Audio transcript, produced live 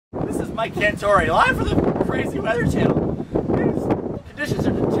This is Mike Cantori, live for the Crazy Weather Channel. Conditions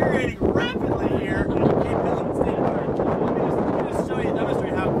are deteriorating rapidly here in Cape Henlopen State Park. Let me just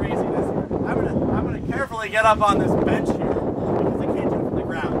demonstrate how crazy it is here. I'm gonna carefully get up on this bench here because I can't do it from the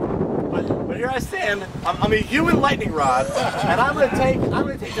ground. But here I stand. I'm a human lightning rod, and I'm gonna take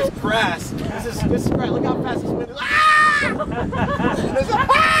this grass. This grass. Look how fast this wind is.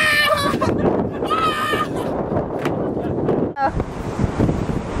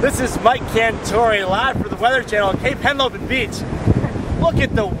 This is Mike Cantori live for the Weather Channel at Cape Henlopen Beach. Look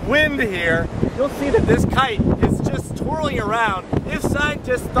at the wind here. You'll see that this kite is just twirling around. If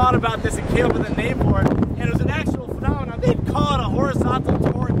scientists thought about this and came up with a name for it, and it was an actual phenomenon, they'd call it a horizontal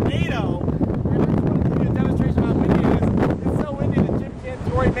tornado. And I just want to give you a demonstration of how windy it is. It's so windy that Jim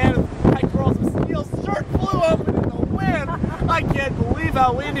Cantori, man with kite curls and steel shirt, flew open in the wind. I can't believe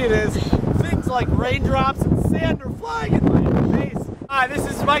how windy it is. Things like raindrops and sand are flying in my face. Hi, this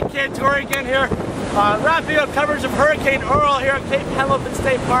is Mike Cantori again here, wrapping up coverage of Hurricane Earl here at Cape Henlopen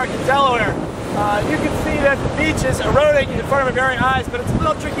State Park in Delaware. You can see that the beach is eroding in front of my very eyes, but it's a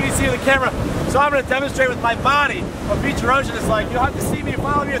little tricky to see with the camera, so I'm going to demonstrate with my body what beach erosion is like. You'll have to see me,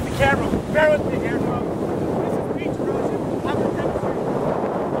 follow me with the camera. Bear with me here. This is beach erosion. I'm going to demonstrate.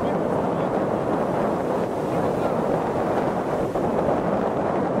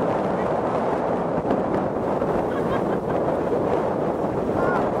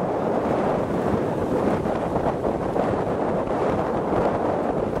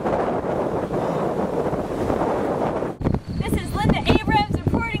 Abrams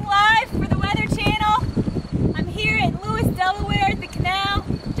reporting live for the Weather Channel. I'm here at Delaware at the canal,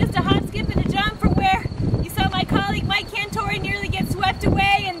 just a hop, skip, and a jump from where you saw my colleague Mike Cantori nearly get swept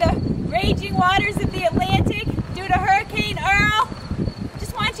away in the raging waters of the Atlantic due to Hurricane Earl.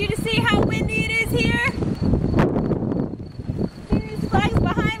 Just want you to see how windy it is here. There's flags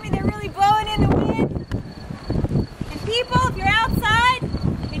behind me, they're really blowing in the wind. And people, if you're outside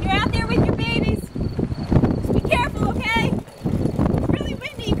and you're out there with your babies, just be careful, okay?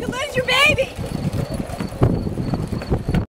 You could lose your baby.